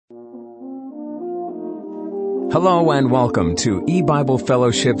Hello and welcome to E-Bible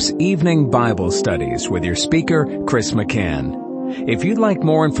Fellowship's Evening Bible Studies with your speaker, Chris McCann. If you'd like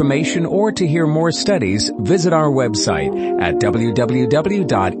more information or to hear more studies, visit our website at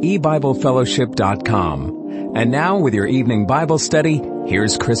www.ebiblefellowship.com. And now with your evening Bible study,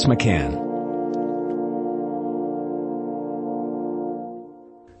 here's Chris McCann.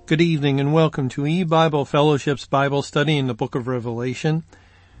 Good evening and welcome to E-Bible Fellowship's Bible study in the book of Revelation.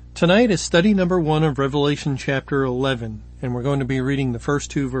 Tonight is study number 1 of Revelation chapter 11, and we're going to be reading the first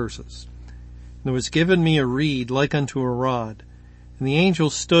 2 verses. There was given me a reed like unto a rod, and the angel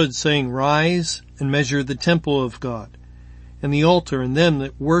stood, saying, Rise and measure the temple of God, and the altar, and them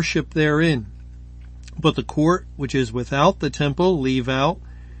that worship therein. But the court which is without the temple leave out,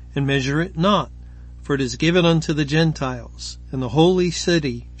 and measure it not, for it is given unto the Gentiles, and the holy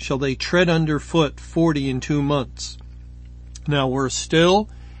city shall they tread under foot 42 months. Now we're still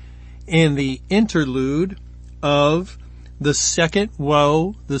in the interlude of the second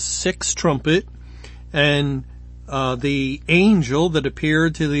woe, the 6th trumpet, and the angel that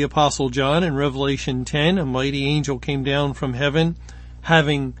appeared to the Apostle John in Revelation 10, a mighty angel came down from heaven,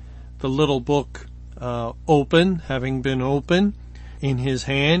 having the little book having been open in his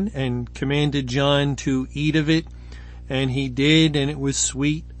hand, and commanded John to eat of it. And he did, and it was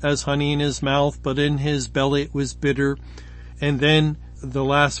sweet as honey in his mouth, but in his belly it was bitter. And then the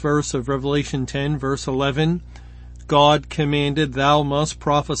last verse of Revelation 10, verse 11, God commanded, Thou must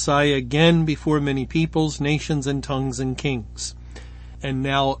prophesy again before many peoples, nations, and tongues, and kings. And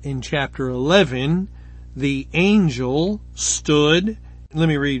now in chapter 11, the angel stood. Let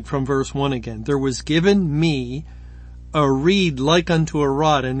me read from verse 1 again. There was given me a reed like unto a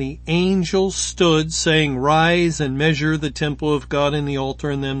rod, and the angel stood, saying, Rise and measure the temple of God and the altar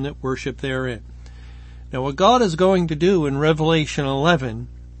and them that worship therein. Now what God is going to do in Revelation 11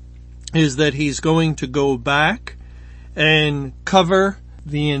 is that he's going to go back and cover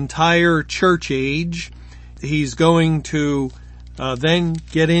the entire church age. He's going to then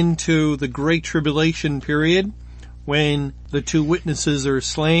get into the Great Tribulation period when the 2 witnesses are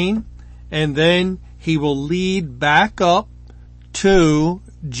slain, and then he will lead back up to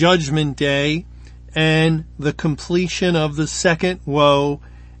Judgment Day and the completion of the second woe.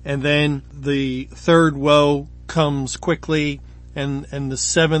 And then the 3rd woe comes quickly, and the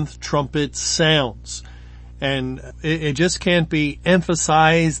 7th trumpet sounds. And it just can't be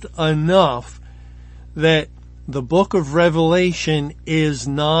emphasized enough that the book of Revelation is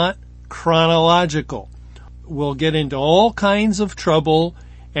not chronological. We'll get into all kinds of trouble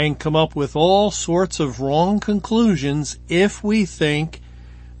and come up with all sorts of wrong conclusions if we think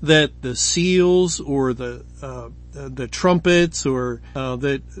that the seals or the trumpets or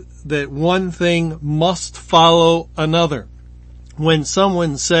that one thing must follow another. When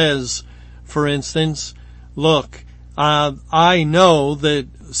someone says, for instance, look, I know that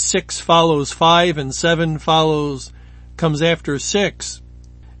 6 follows 5 and 7 comes after 6.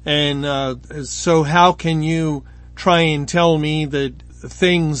 And so how can you try and tell me that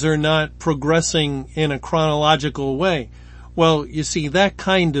things are not progressing in a chronological way? Well, you see, that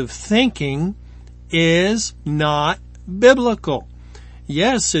kind of thinking is not biblical.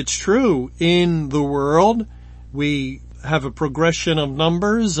 Yes, it's true. In the world, we have a progression of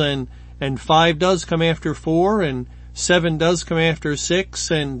numbers, and 5 does come after 4, and 7 does come after 6,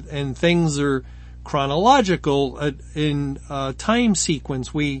 and things are chronological in time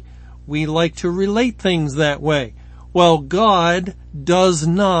sequence. We like to relate things that way. Well, God does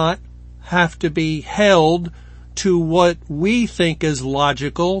not have to be held to what we think is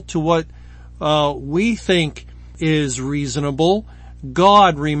logical, to what we think is reasonable.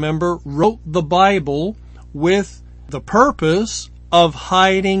 God, remember, wrote the Bible with the purpose of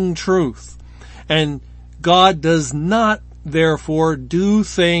hiding truth. And God does not, therefore, do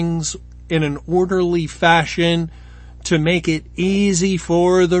things in an orderly fashion to make it easy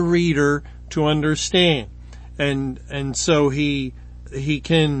for the reader to understand. And so he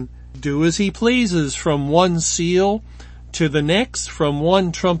can do as he pleases from one seal to the next, from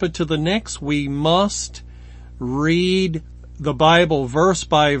one trumpet to the next. We must read the Bible verse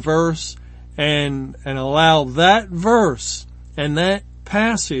by verse and allow that verse and that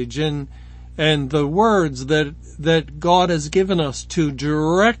passage and the words that God has given us to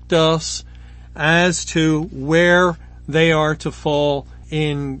direct us as to where they are to fall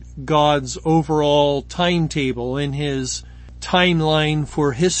in God's overall timetable, in his timeline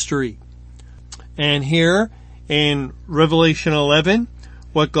for history. And here in Revelation 11,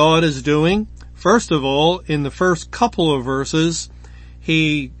 what God is doing, first of all, in the first couple of verses,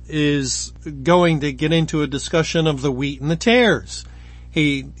 he is going to get into a discussion of the wheat and the tares.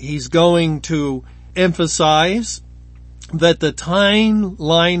 He's going to emphasize that the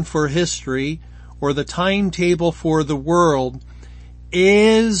timeline for history, or the timetable for the world,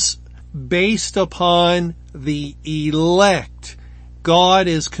 is based upon the elect. God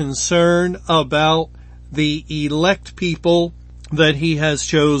is concerned about the elect people that he has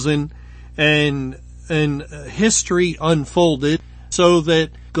chosen, and history unfolded so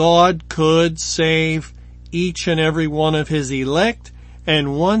that God could save each and every one of his elect,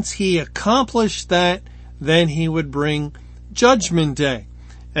 and once he accomplished that, then he would bring Judgment Day.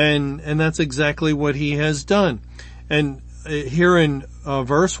 And that's exactly what he has done. And here in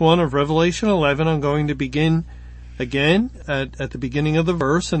verse 1 of Revelation 11, I'm going to begin again at the beginning of the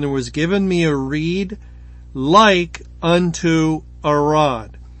verse. And there was given me a reed like unto a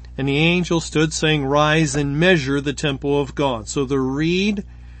rod. And the angel stood saying, rise and measure the temple of God. So the reed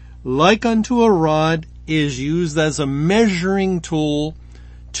like unto a rod is used as a measuring tool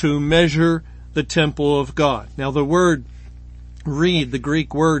to measure the temple of God. Now the word reed, the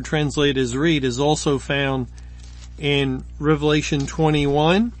Greek word translated as reed, is also found in Revelation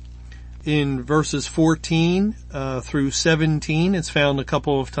 21 in verses 14 through 17. It's found a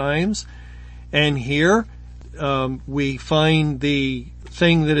couple of times. And here we find the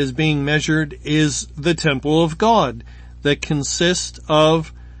thing that is being measured is the temple of God, that consists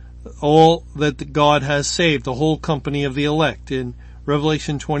of all that God has saved, the whole company of the elect. In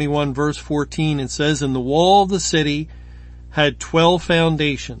Revelation 21 verse 14 it says, and the wall of the city had 12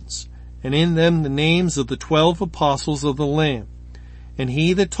 foundations, and in them the names of the 12 apostles of the Lamb. And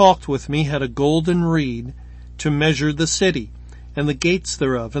he that talked with me had a golden reed to measure the city, and the gates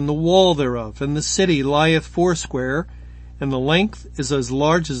thereof, and the wall thereof, and the city lieth foursquare, and the length is as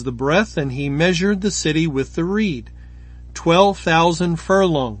large as the breadth, and he measured the city with the reed. 12,000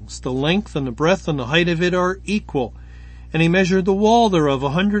 furlongs, the length and the breadth and the height of it are equal. And he measured the wall thereof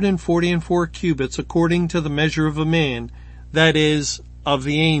 144 cubits, according to the measure of a man, that is, of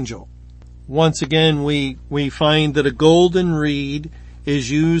the angel. Once again, we find that a golden reed is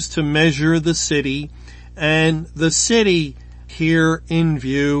used to measure the city, and the city here in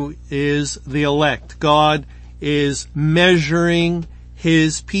view is the elect. God is measuring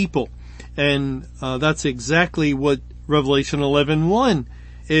his people. And that's exactly what Revelation 11:1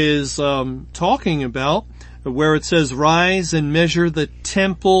 is talking about, where it says, rise and measure the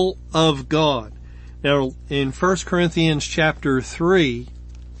temple of God. Now, in 1 Corinthians chapter 3,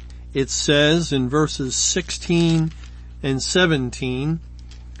 it says in verses 16 and 17,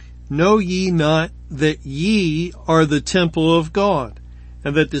 know ye not that ye are the temple of God,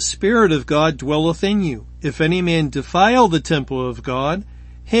 and that the Spirit of God dwelleth in you? If any man defile the temple of God,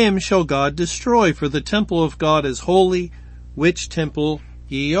 him shall God destroy, for the temple of God is holy, which temple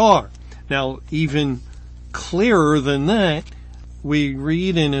ye are. Now, even clearer than that, we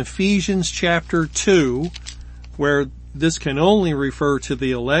read in Ephesians chapter 2, where this can only refer to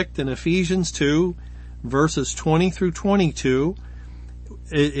the elect. In Ephesians 2, verses 20 through 22,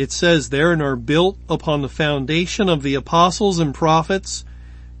 it says there, and are built upon the foundation of the apostles and prophets,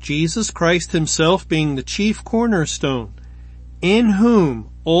 Jesus Christ himself being the chief cornerstone, in whom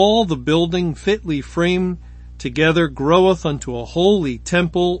all the building fitly framed together groweth unto a holy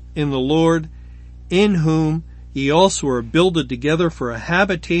temple in the Lord, in whom ye also are builded together for a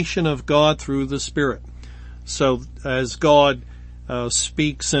habitation of God through the Spirit. So as God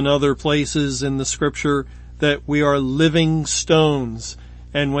speaks in other places in the scripture that we are living stones,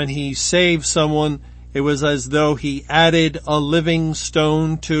 and when he saved someone, it was as though he added a living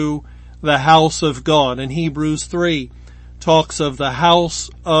stone to the house of God. And Hebrews 3 talks of the house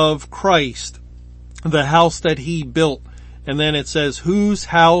of Christ, the house that he built. And then it says, whose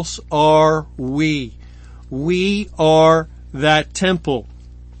house are we? We are that temple.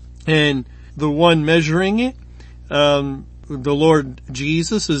 And the one measuring it, the Lord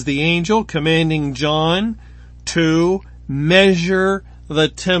Jesus is the angel commanding John to measure the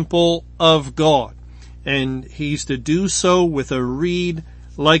temple of God. And he's to do so with a reed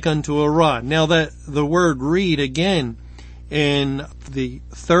like unto a rod. Now that the word reed again in the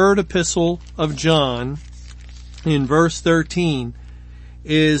third epistle of John in verse 13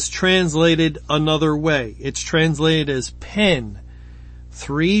 is translated another way. It's translated as pen.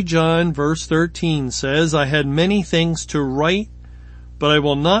 3 John verse 13 says, I had many things to write, but I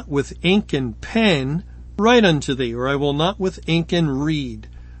will not with ink and pen write unto thee, or I will not with ink and reed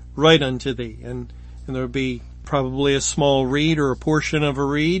write unto thee. And there would be probably a small reed or a portion of a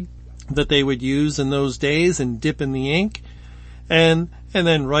reed that they would use in those days and dip in the ink and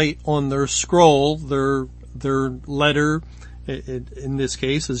then write on their scroll their letter. In this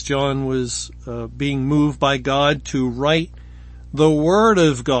case, as John was being moved by God to write the Word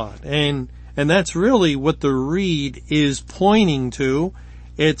of God. And And that's really what the reed is pointing to.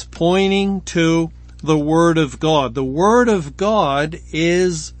 It's pointing to the Word of God. The Word of God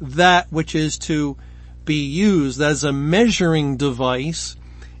is that which is to be used as a measuring device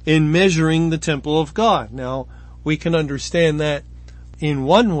in measuring the temple of God. Now, we can understand that in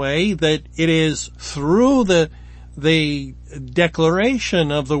one way, that it is through the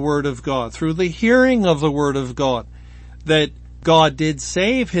declaration of the Word of God, through the hearing of the Word of God, that God did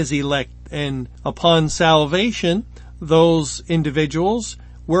save His elect, and upon salvation, those individuals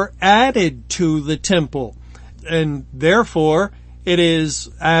were added to the temple. And therefore, it is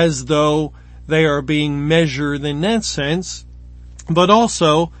as though they are being measured in that sense, but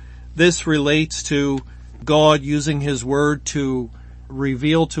also this relates to God using His Word to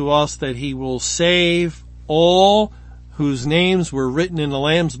reveal to us that He will save all whose names were written in the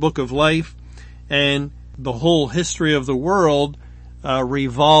Lamb's Book of Life, and the whole history of the world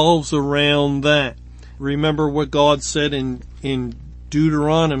revolves around that. Remember what God said in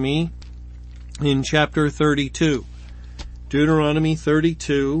Deuteronomy in chapter 32. Deuteronomy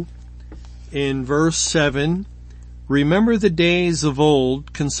 32 in verse 7. Remember the days of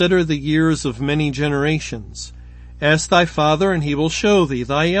old, consider the years of many generations. Ask thy father, and he will show thee,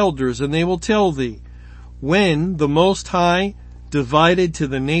 thy elders, and they will tell thee, when the Most High divided to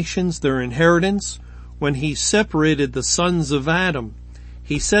the nations their inheritance, when He separated the sons of Adam,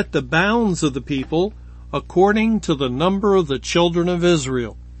 He set the bounds of the people according to the number of the children of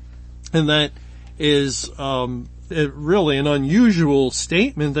Israel. And that is really an unusual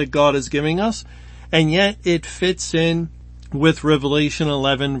statement that God is giving us, and yet it fits in with Revelation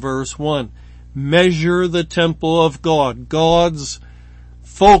 11 verse 1. Measure the temple of God. God's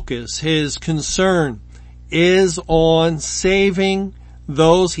focus, His concern is on saving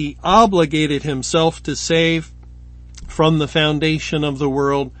those He obligated Himself to save from the foundation of the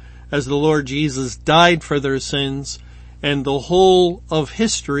world, as the Lord Jesus died for their sins. And the whole of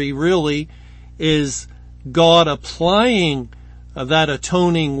history really is God applying that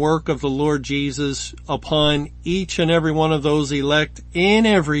atoning work of the Lord Jesus upon each and every one of those elect in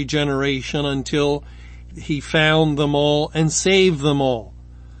every generation until He found them all and saved them all,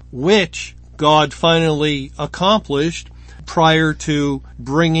 which God finally accomplished prior to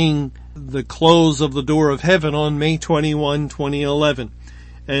bringing the close of the door of heaven on May 21, 2011.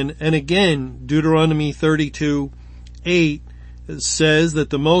 And again, Deuteronomy 32:8 says that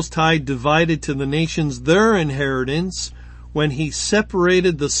the Most High divided to the nations their inheritance. When He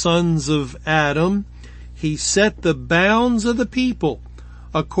separated the sons of Adam, He set the bounds of the people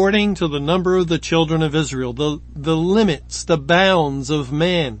according to the number of the children of Israel. The limits, the bounds of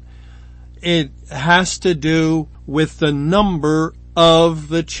man. It has to do with the number of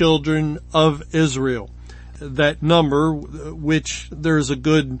the children of Israel. That number, which there's a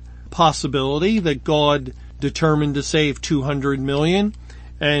good possibility that God determined to save 200 million,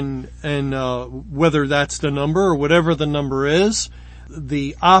 and whether that's the number or whatever the number is,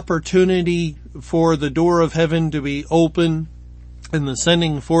 the opportunity for the door of heaven to be open and the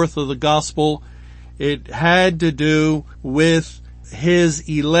sending forth of the gospel, it had to do with His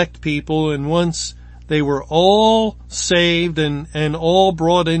elect people, and once they were all saved and all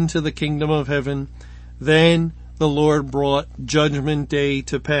brought into the kingdom of heaven, then the Lord brought Judgment Day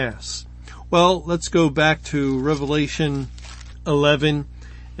to pass. Well, let's go back to Revelation 11,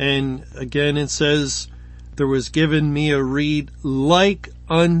 and again it says, there was given me a reed like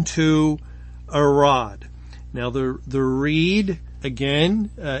unto a rod. Now the reed,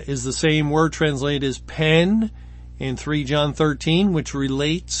 again, is the same word translated as pen in 3 John 13, which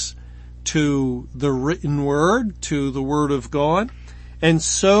relates to the written word, to the Word of God. And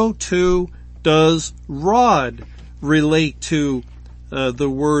so too does rod relate to the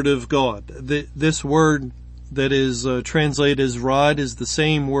Word of God. This word that is translated as rod is the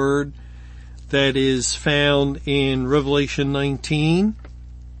same word that is found in Revelation 19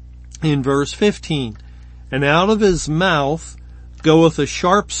 in verse 15. And out of his mouth goeth a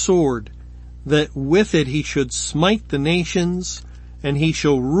sharp sword, that with it he should smite the nations, and he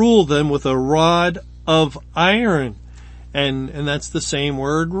shall rule them with a rod of iron. And that's the same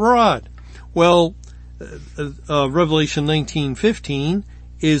word, rod. Well, Revelation 19:15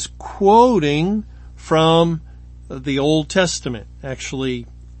 is quoting from the Old Testament. Actually,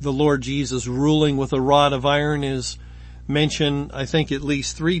 the Lord Jesus ruling with a rod of iron is mentioned, I think, at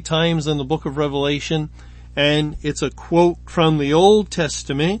least 3 times in the book of Revelation, and it's a quote from the Old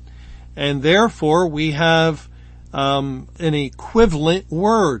Testament, and therefore we have an equivalent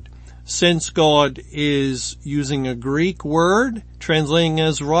word. Since God is using a Greek word, translating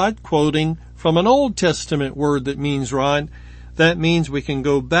as rod, quoting from an Old Testament word that means rod, that means we can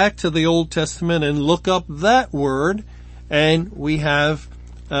go back to the Old Testament and look up that word, and we have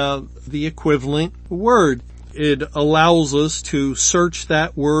the equivalent word. It allows us to search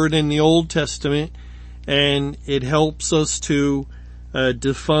that word in the Old Testament, and it helps us to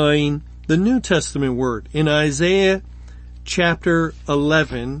define the New Testament word. In Isaiah chapter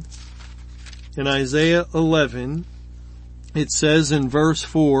 11, it says in verse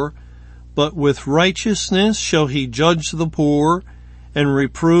 4, "But with righteousness shall he judge the poor, and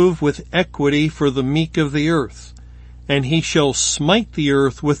reprove with equity for the meek of the earth. And he shall smite the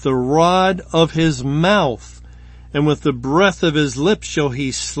earth with the rod of his mouth, and with the breath of his lips shall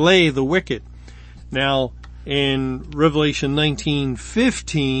he slay the wicked." Now, in Revelation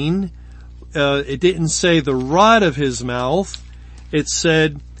 19:15, it didn't say the rod of his mouth. It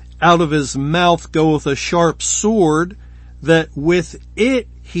said, "Out of his mouth goeth a sharp sword, that with it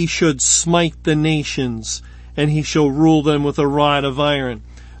he should smite the nations, and he shall rule them with a rod of iron."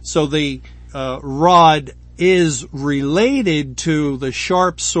 So the rod is related to the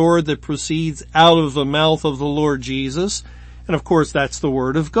sharp sword that proceeds out of the mouth of the Lord Jesus. And of course that's the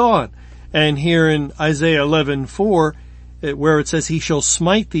word of God. And here in Isaiah 11:4, where it says he shall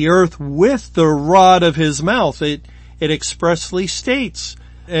smite the earth with the rod of his mouth, it expressly states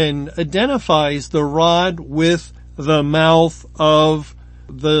and identifies the rod with the mouth of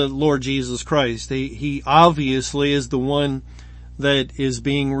the Lord Jesus Christ. He obviously is the one that is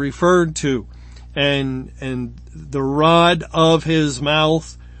being referred to. And the rod of his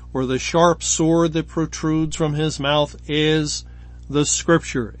mouth, or the sharp sword that protrudes from his mouth, is the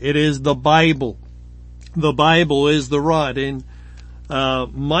scripture. It is the Bible. The Bible is the rod. In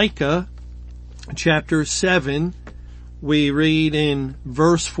Micah chapter 7, we read in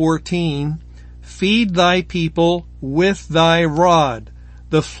verse 14, "Feed thy people with thy rod,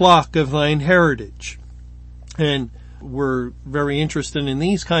 the flock of thine heritage." And we're very interested in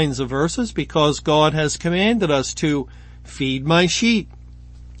these kinds of verses because God has commanded us to feed my sheep.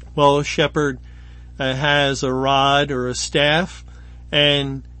 Well, a shepherd has a rod or a staff,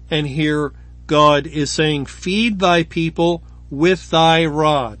 and here God is saying, "Feed thy people with thy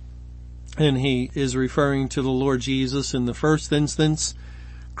rod." And he is referring to the Lord Jesus in the first instance.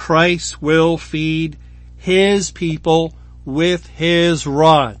 Christ will feed his people with his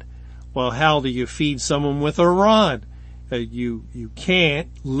rod. Well, how do you feed someone with a rod? You can't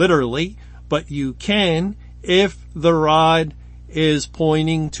literally, but you can if the rod is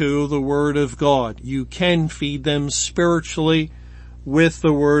pointing to the Word of God. You can feed them spiritually with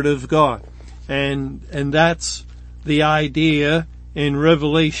the Word of God. And that's the idea in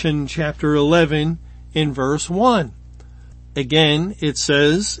Revelation chapter 11 in verse 1. Again, it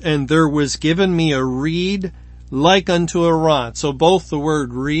says, "And there was given me a reed like unto a rod." So both the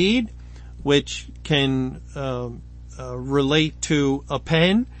word reed, which can relate to a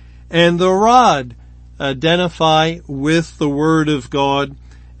pen, and the rod identify with the Word of God.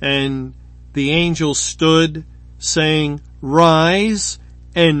 And the angel stood saying, "Rise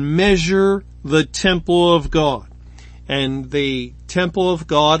and measure the temple of God." And the temple of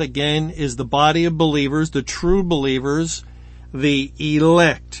God, again, is the body of believers, the true believers, the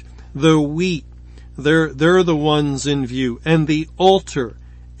elect, the wheat. They're the ones in view. And the altar,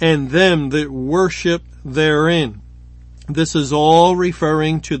 and them that worship therein. This is all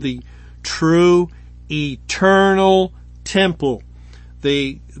referring to the true eternal temple.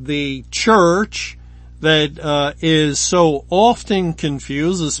 The church that is so often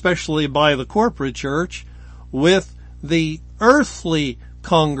confused, especially by the corporate church, with the earthly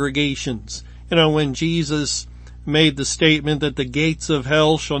congregations. You know, when Jesus made the statement that the gates of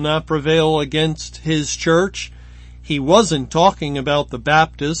hell shall not prevail against his church, he wasn't talking about the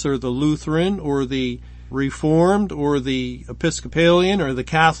Baptist or the Lutheran or the Reformed or the Episcopalian or the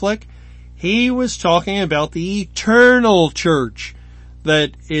Catholic. He was talking about the eternal church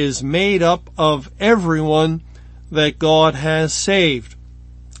that is made up of everyone that God has saved.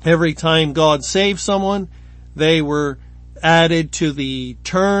 Every time God saved someone, they were added to the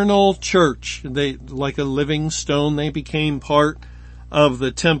eternal church. They, like a living stone, they became part of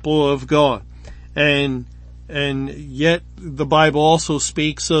the temple of God. And yet the Bible also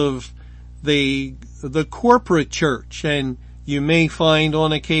speaks of the corporate church, and you may find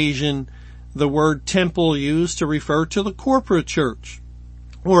on occasion the word temple used to refer to the corporate church,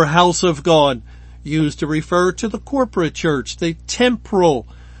 or house of God used to refer to the corporate church, the temporal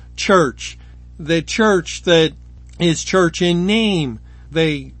church, the church that is church in name.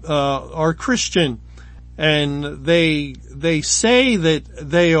 They are Christian, and they say that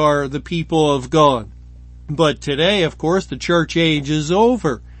they are the people of God. But today, of course, the church age is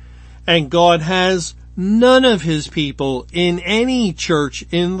over, and God has none of his people in any church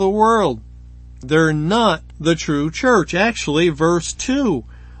in the world. They're not the true church. Actually, verse 2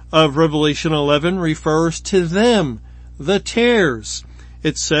 of Revelation 11 refers to them, the tares.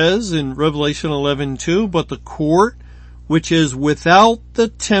 It says in Revelation 11:2, but the court which is without the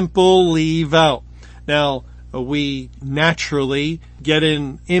temple leave out. Now, we naturally get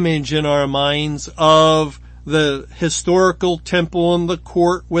an image in our minds of the historical temple and the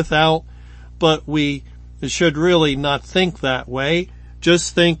court without, but we should really not think that way.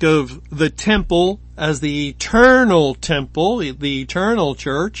 Just think of the temple as the eternal temple, the eternal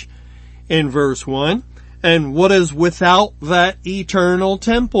church in verse 1. And what is without that eternal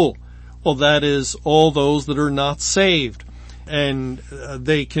temple? Well, that is all those that are not saved. And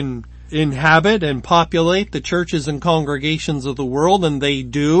they can inhabit and populate the churches and congregations of the world, and they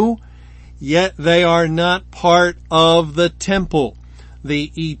do, yet they are not part of the temple,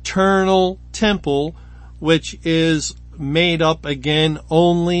 the eternal temple, which is made up again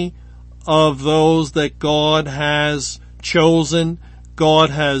only of those that God has chosen, God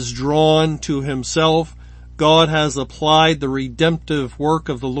has drawn to himself, God has applied the redemptive work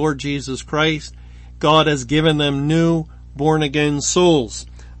of the Lord Jesus Christ, God has given them new born again souls.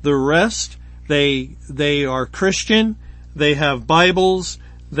 The rest, they are Christian, they have Bibles,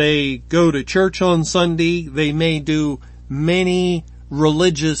 they go to church on Sunday, they may do many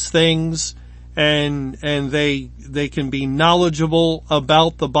religious things, and they can be knowledgeable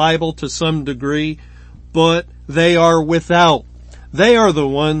about the Bible to some degree, but they are without. They are the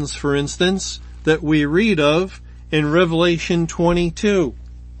ones, for instance, that we read of in Revelation 22,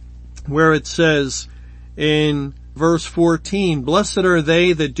 where it says in verse 14, blessed are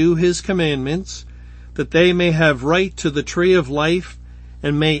they that do his commandments, that they may have right to the tree of life,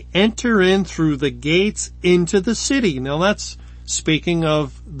 and may enter in through the gates into the city. Now that's speaking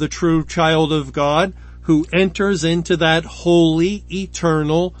of the true child of God who enters into that holy,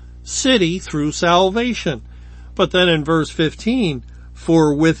 eternal city through salvation. But then in verse 15,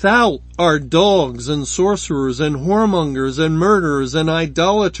 for without are dogs and sorcerers and whoremongers and murderers and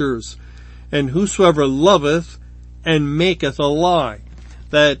idolaters, and whosoever loveth and maketh a lie.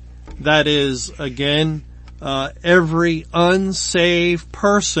 That is, again, every unsaved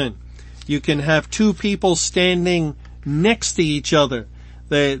person. You can have two people standing next to each other.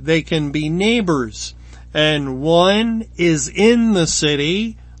 They can be neighbors, and one is in the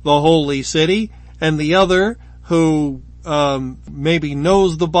city, the holy city, and the other who maybe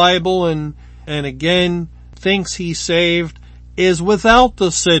knows the Bible and again thinks he's saved is without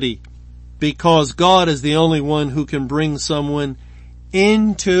the city, because God is the only one who can bring someone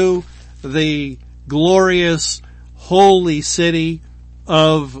into the glorious holy city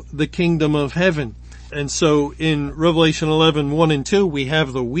of the kingdom of heaven. And so in Revelation 11:1 and 2, we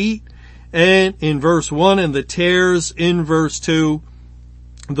have the wheat, and in verse 1, and the tares in verse 2,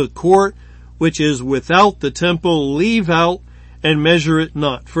 the court which is without the temple leave out, and measure it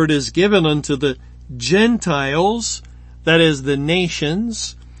not. For it is given unto the Gentiles, that is the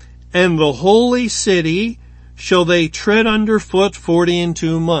nations, and the holy city shall they tread under foot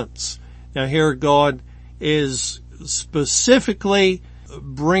 42 months. Now here God is specifically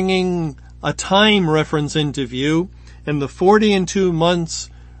bringing a time reference into view, and the 42 months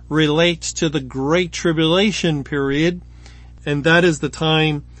relates to the Great Tribulation period, and that is the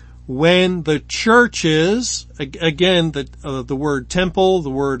time when the churches, again, the word temple, the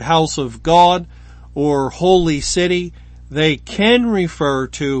word house of God, or holy city, they can refer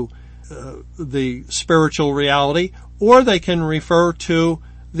to the spiritual reality, or they can refer to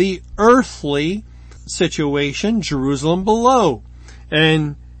the earthly situation, Jerusalem below.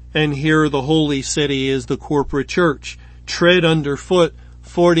 And here the holy city is the corporate church. Tread underfoot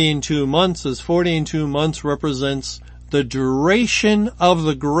 42 months, as 42 months represents the duration of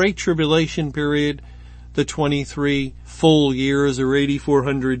the Great Tribulation period, the 23 full years or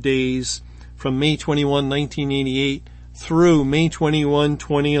 8,400 days from May 21, 1988 through May 21,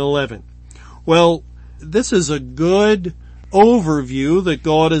 2011. Well, this is a good overview that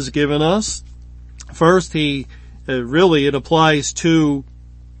God has given us. First, it applies to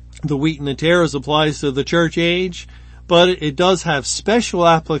the wheat and the tares, applies to the church age, but it does have special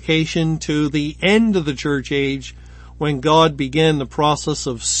application to the end of the church age, when God began the process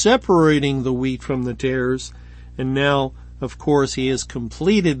of separating the wheat from the tares. And now, of course, he has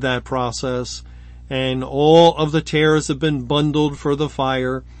completed that process, and all of the tares have been bundled for the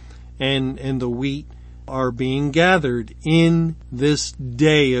fire, and the wheat are being gathered in this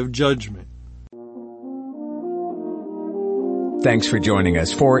day of judgment. Thanks for joining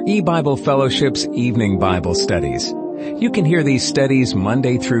us for E-Bible Fellowship's Evening Bible Studies. You can hear these studies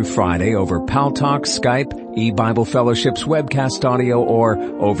Monday through Friday over Paltalk, Skype, eBible Fellowship's webcast audio, or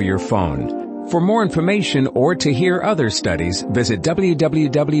over your phone. For more information or to hear other studies, visit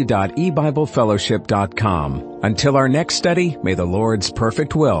www.ebiblefellowship.com. Until our next study, may the Lord's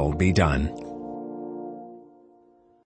perfect will be done.